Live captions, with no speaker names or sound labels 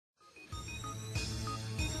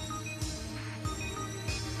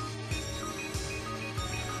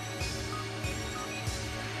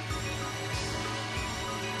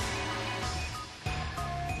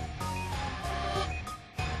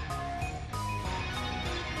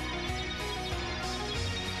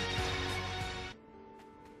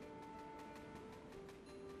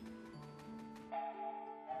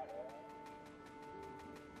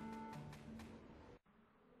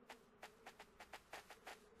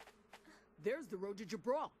There's the road to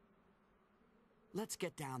Jabral. Let's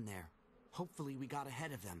get down there. Hopefully we got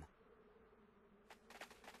ahead of them.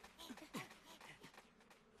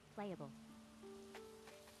 Playable.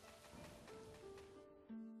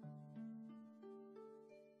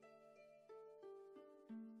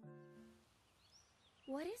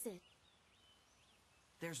 What is it?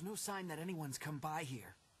 There's no sign that anyone's come by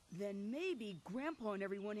here. Then maybe Grandpa and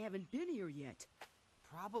everyone haven't been here yet.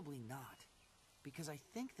 Probably not. Because I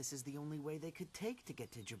think this is the only way they could take to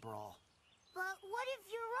get to Jabral. But what if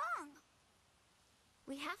you're wrong?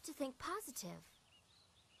 We have to think positive.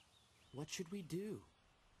 What should we do?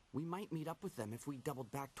 We might meet up with them if we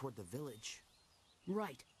doubled back toward the village.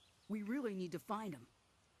 Right. We really need to find them.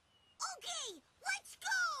 Okay, let's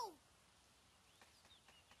go!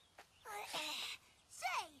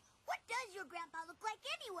 Say, what does your grandpa look like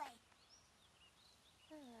anyway?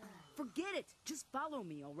 Forget it. Just follow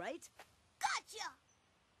me, all right? Gotcha!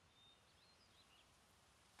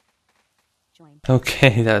 Join.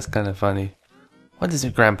 Okay, that's kind of funny. What does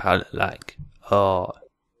your grandpa look like? Oh,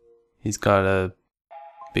 he's got a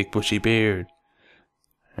big bushy beard.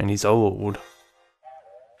 And he's old.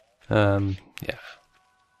 Yeah.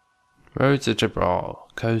 Road to Jabral.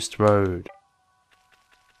 Coast Road.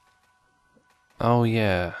 Oh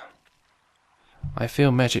yeah. I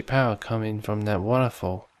feel magic power coming from that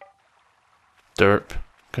waterfall. Derp.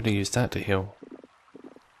 Could have used that to heal.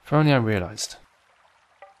 If only I realised.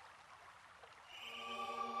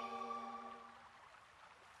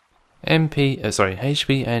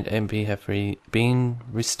 HP and MP have been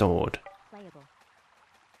restored. Playable.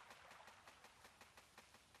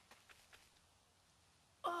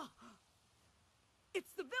 Oh!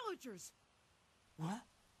 It's the villagers! What?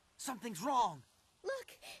 Something's wrong!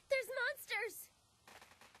 Look, there's monsters!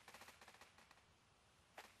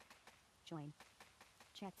 Join.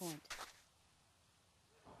 Checkpoint.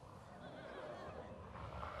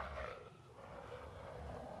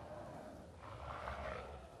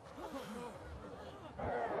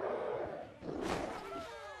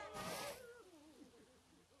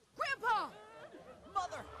 Grandpa!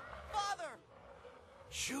 Mother! Father!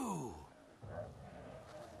 Shoo!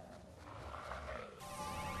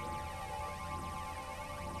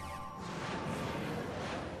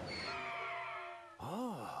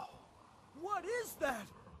 Oh. What is that?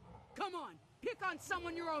 Come on, pick on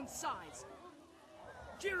someone your own size.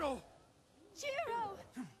 Jiro! Jiro!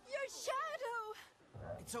 Your shadow!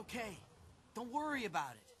 It's okay. Don't worry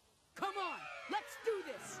about it. Come on, let's do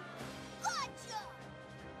this! Gotcha!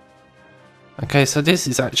 Okay, so this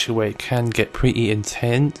is actually where it can get pretty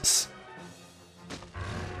intense.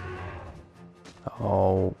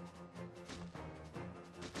 Oh.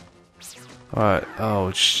 Alright,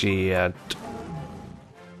 oh shit.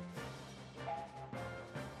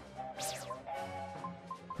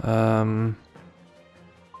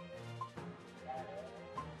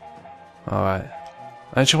 Alright.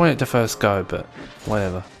 I actually wanted to first go, but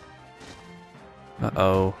whatever.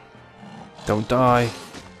 Uh-oh. Don't die.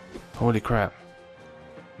 Holy crap.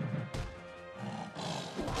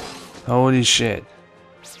 Holy shit.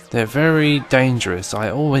 They're very dangerous.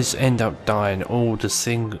 I always end up dying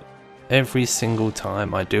every single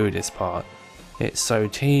time I do this part. It's so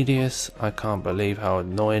tedious. I can't believe how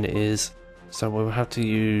annoying it is. So we'll have to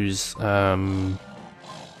use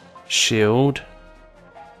shield.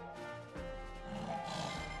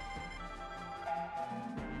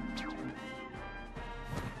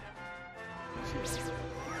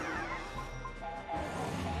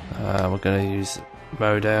 We're going to use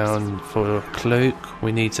mow down for cloak.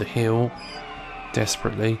 We need to heal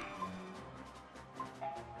desperately.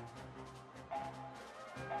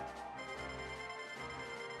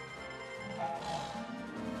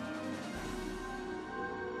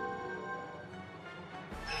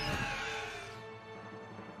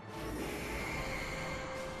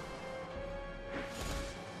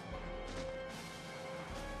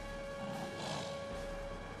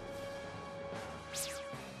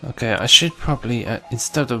 Okay, I should probably,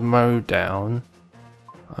 instead of mow down,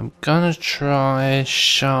 I'm gonna try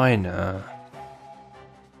Shiner.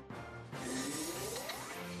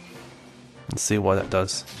 Let's see what that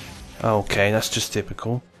does. Okay, that's just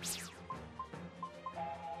typical.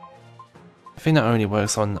 I think that only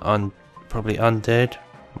works on probably undead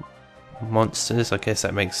monsters. I guess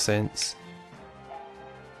that makes sense.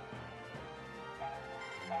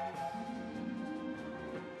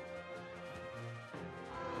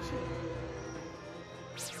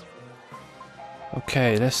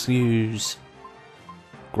 Okay, let's use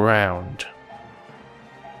ground.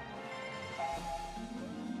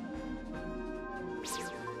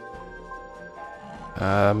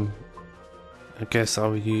 I guess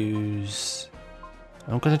I'll use...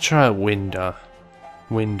 I'm gonna try a Winder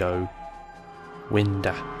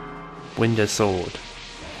sword.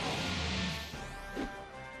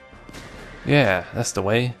 Yeah, that's the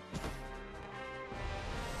way.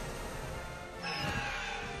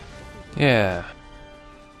 Yeah.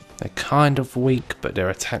 They're kind of weak, but their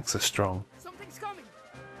attacks are strong. Something's coming.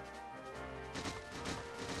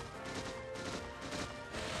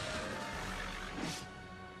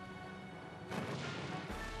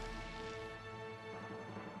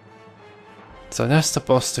 So that's the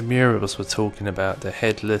boss the murals were talking about, the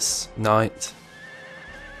headless knight.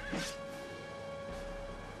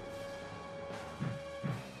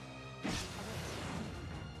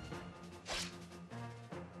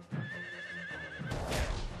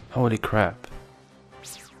 Holy crap.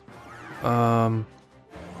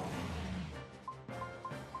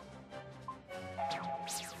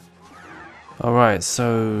 Alright,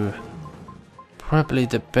 so probably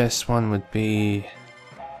the best one would be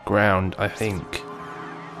ground, I think.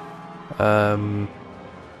 We'll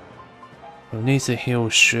need to heal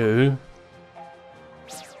Shu.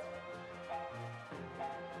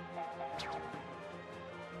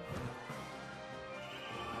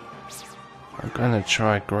 I'm gonna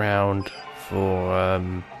try ground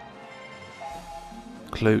for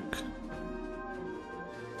Kluke.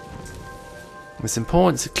 It's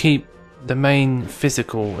important to keep the main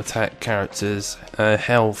physical attack characters'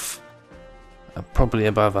 health probably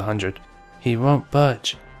above 100. He won't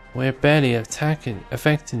budge. We're barely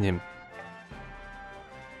affecting him.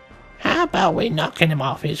 How about we knocking him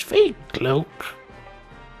off his feet, Luke?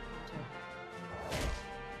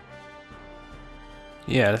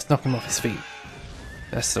 Yeah, let's knock him off his feet.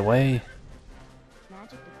 That's the way.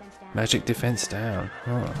 Magic defense down. Magic defense down.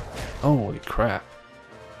 Huh. Holy crap.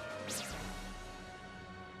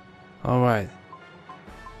 Alright.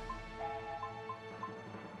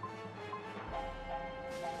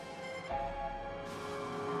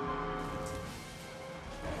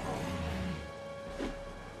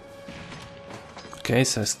 Okay,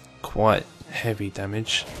 so that's quite heavy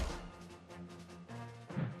damage.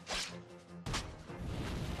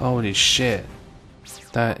 Holy shit.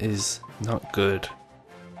 That is not good.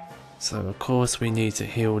 So of course we need to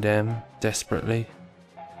heal them desperately.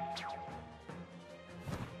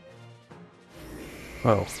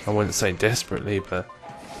 Well, I wouldn't say desperately, but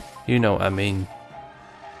you know what I mean.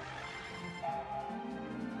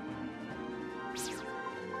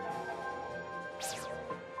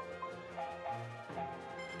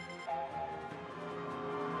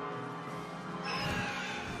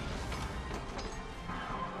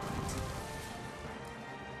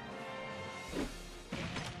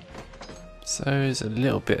 So it's a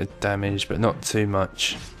little bit of damage, but not too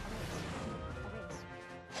much.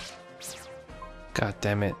 God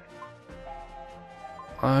damn it.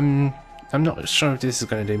 I'm not sure if this is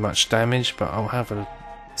going to do much damage, but I'll have a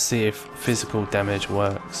see if physical damage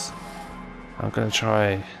works. I'm going to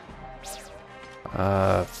try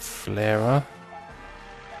Flare.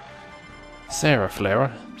 Sarah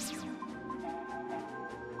Flare.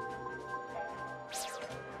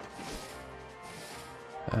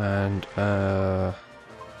 And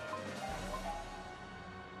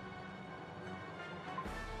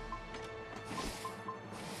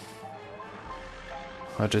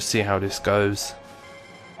I'll just see how this goes.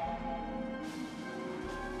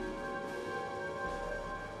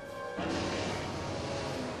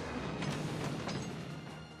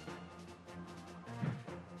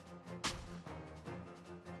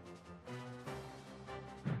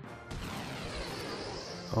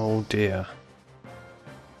 Oh dear.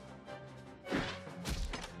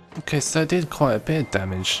 Okay, so that did quite a bit of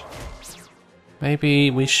damage. Maybe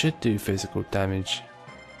we should do physical damage.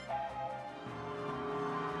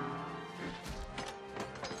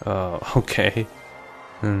 Oh, okay.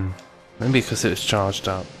 Maybe because it was charged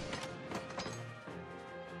up.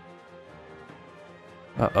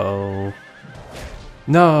 Uh-oh.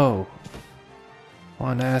 No!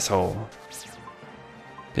 What an asshole.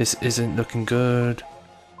 This isn't looking good.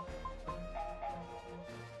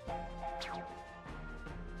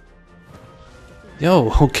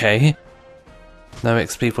 Yo, okay. No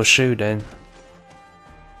XP for Shu then.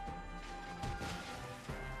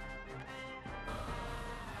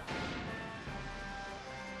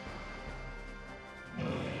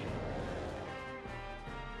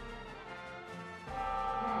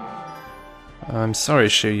 I'm sorry,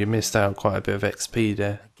 Shu, you missed out quite a bit of XP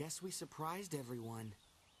there. I guess we surprised everyone.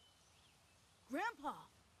 Grandpa!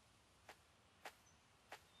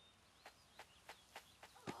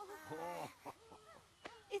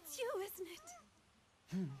 It's you, isn't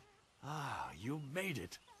it? Ah, you made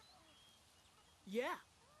it. Yeah.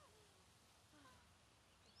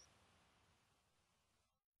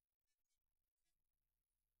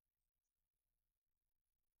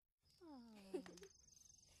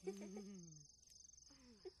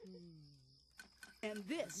 And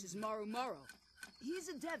this is Maru Maru. He's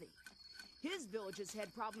a Devi. His village has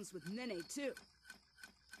had problems with Nene, too.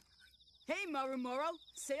 Hey, Maru Maru,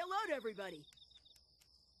 say hello to everybody.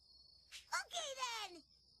 Okay then!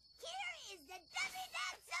 Here is the Debbie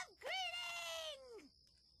Dance of Greeting!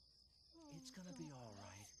 It's gonna be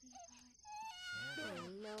alright. Oh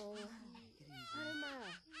no. Haruma,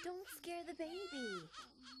 don't scare the baby.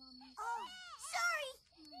 Oh, sorry!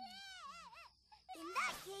 In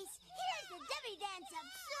that case, here's the Debbie Dance of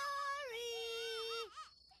Sorry!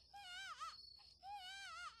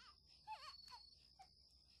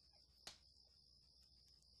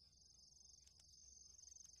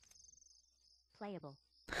 Playable.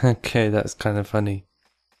 Okay, that's kind of funny.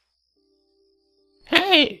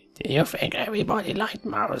 Hey, do you think everybody liked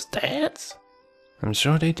Maro's dance? I'm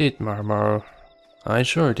sure they did, Marmaro. I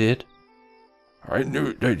sure did. I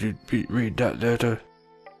knew that you'd read that letter.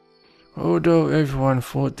 Although everyone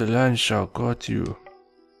thought the land shark got you.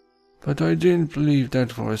 But I didn't believe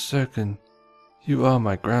that for a second. You are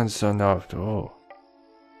my grandson after all.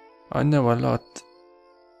 I know a lot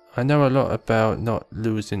about not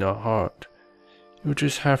losing a heart. You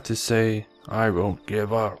just have to say, I won't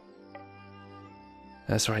give up.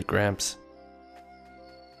 That's right, Gramps.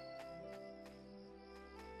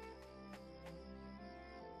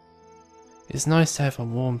 It's nice to have a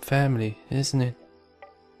warm family, isn't it?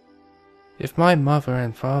 If my mother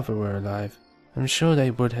and father were alive, I'm sure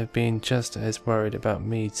they would have been just as worried about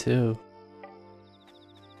me too.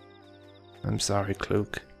 I'm sorry,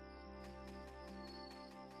 Cloak.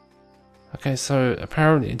 Okay, so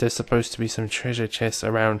apparently there's supposed to be some treasure chests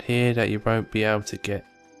around here that you won't be able to get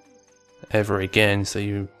ever again, so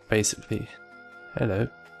you basically... Hello.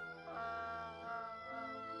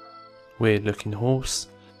 Weird looking horse.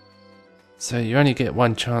 So you only get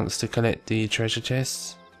one chance to collect the treasure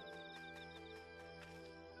chests.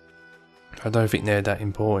 I don't think they're that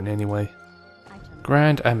important anyway.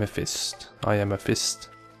 Grand Amethyst. I am a fist.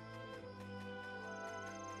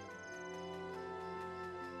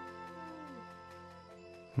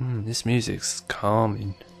 This music's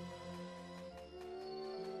calming.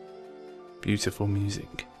 Beautiful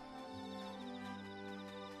music.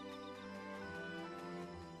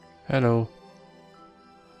 Hello.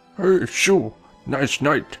 Hey, sure. Nice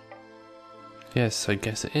night. Yes, I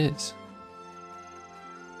guess it is.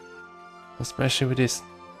 Especially with this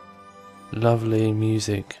lovely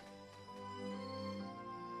music.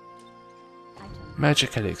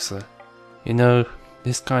 Magic elixir. You know,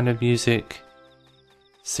 this kind of music,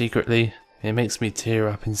 secretly, it makes me tear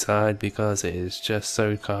up inside because it is just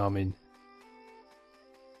so calming.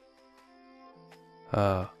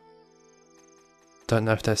 Don't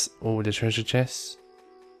know if that's all the treasure chests.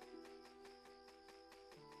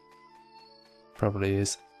 Probably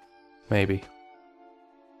is. Maybe.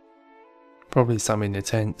 Probably some in the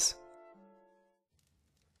tents.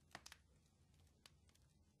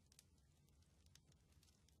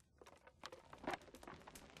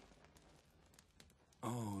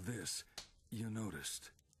 Oh, this. You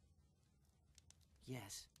noticed.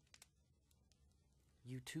 Yes.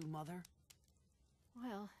 You too, Mother?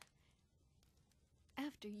 Well,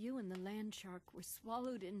 after you and the land shark were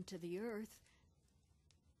swallowed into the earth...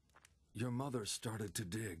 Your mother started to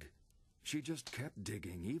dig. She just kept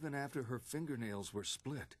digging even after her fingernails were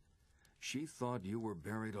split. She thought you were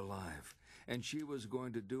buried alive, and she was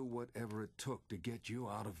going to do whatever it took to get you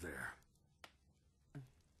out of there.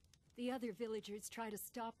 The other villagers tried to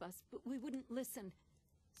stop us, but we wouldn't listen.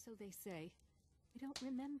 So they say. We don't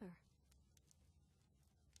remember.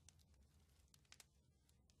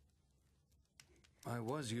 I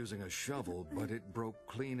was using a shovel, but it broke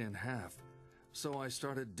clean in half. So I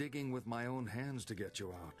started digging with my own hands to get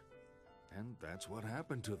you out. And that's what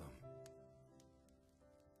happened to them.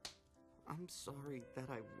 I'm sorry that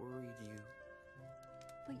I worried you.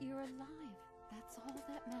 But you're alive. That's all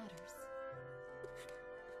that matters.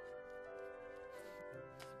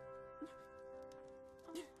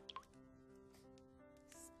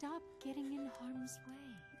 Stop getting in harm's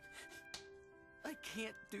way. I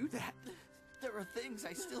can't do that. There are things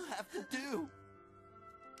I still have to do.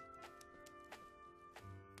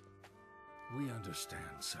 We understand,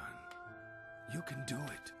 son. You can do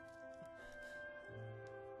it.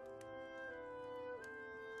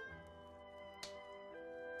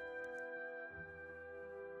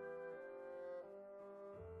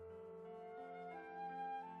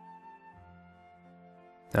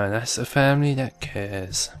 Now that's a family that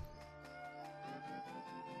cares.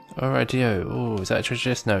 Alrightio. Oh, is that a treasure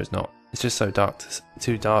chest? No, it's not. It's just so dark,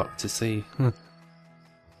 too dark to see.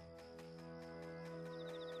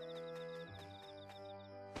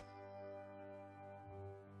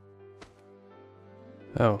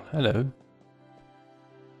 Oh, hello.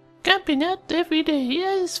 Camping out every day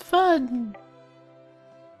is fun.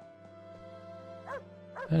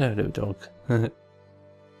 Hello, little dog.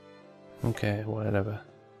 Okay, whatever.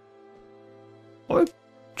 Oh,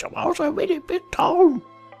 tomorrow's a really big town.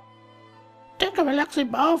 Take a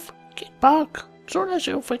relaxing bath, get back, so that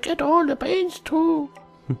you'll forget all the pains too.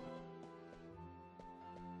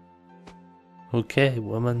 Okay,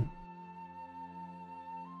 woman.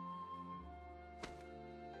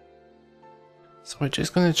 So we're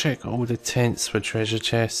just gonna check all the tents for treasure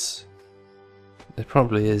chests. There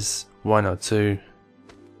probably is one or two.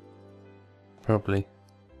 Probably.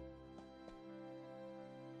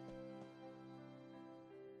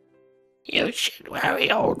 You should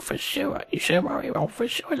worry old for sure. You should worry old for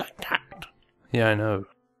sure like that. Yeah, I know.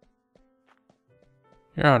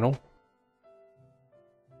 Yeah, I know.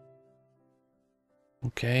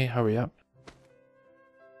 Okay, hurry up.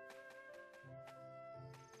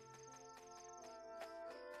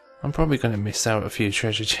 I'm probably gonna miss out a few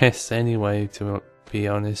treasure chests anyway, to be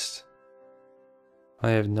honest.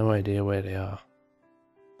 I have no idea where they are.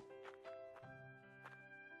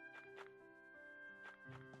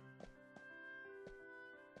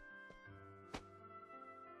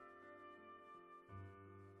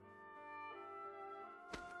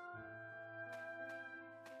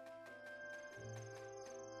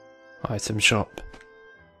 Item shop.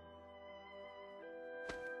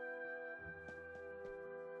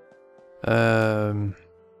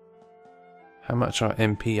 How much are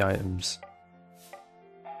MP items?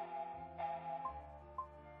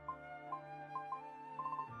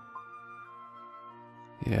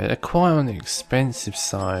 Yeah, they're quite on the expensive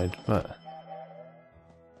side, but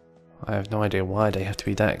I have no idea why they have to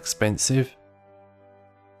be that expensive.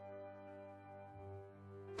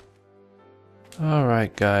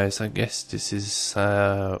 Alright guys, I guess this is,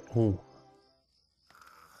 ooh.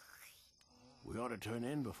 We ought to turn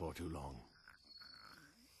in before too long.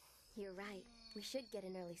 You're right. We should get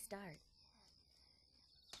an early start.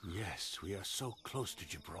 Yes, we are so close to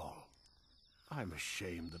Jabral. I'm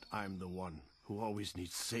ashamed that I'm the one who always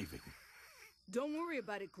needs saving. Don't worry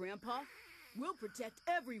about it, Grandpa. We'll protect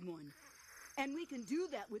everyone. And we can do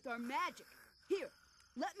that with our magic. Here,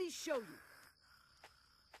 let me show you.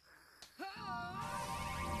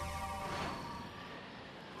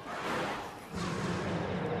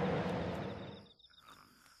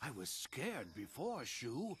 I was scared before,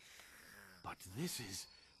 Shu. But this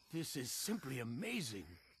is simply amazing.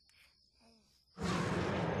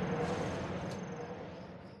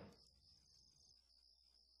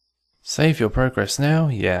 Save your progress now?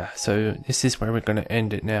 Yeah, so this is where we're going to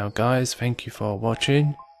end it now guys. Thank you for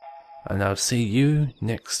watching, and I'll see you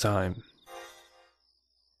next time.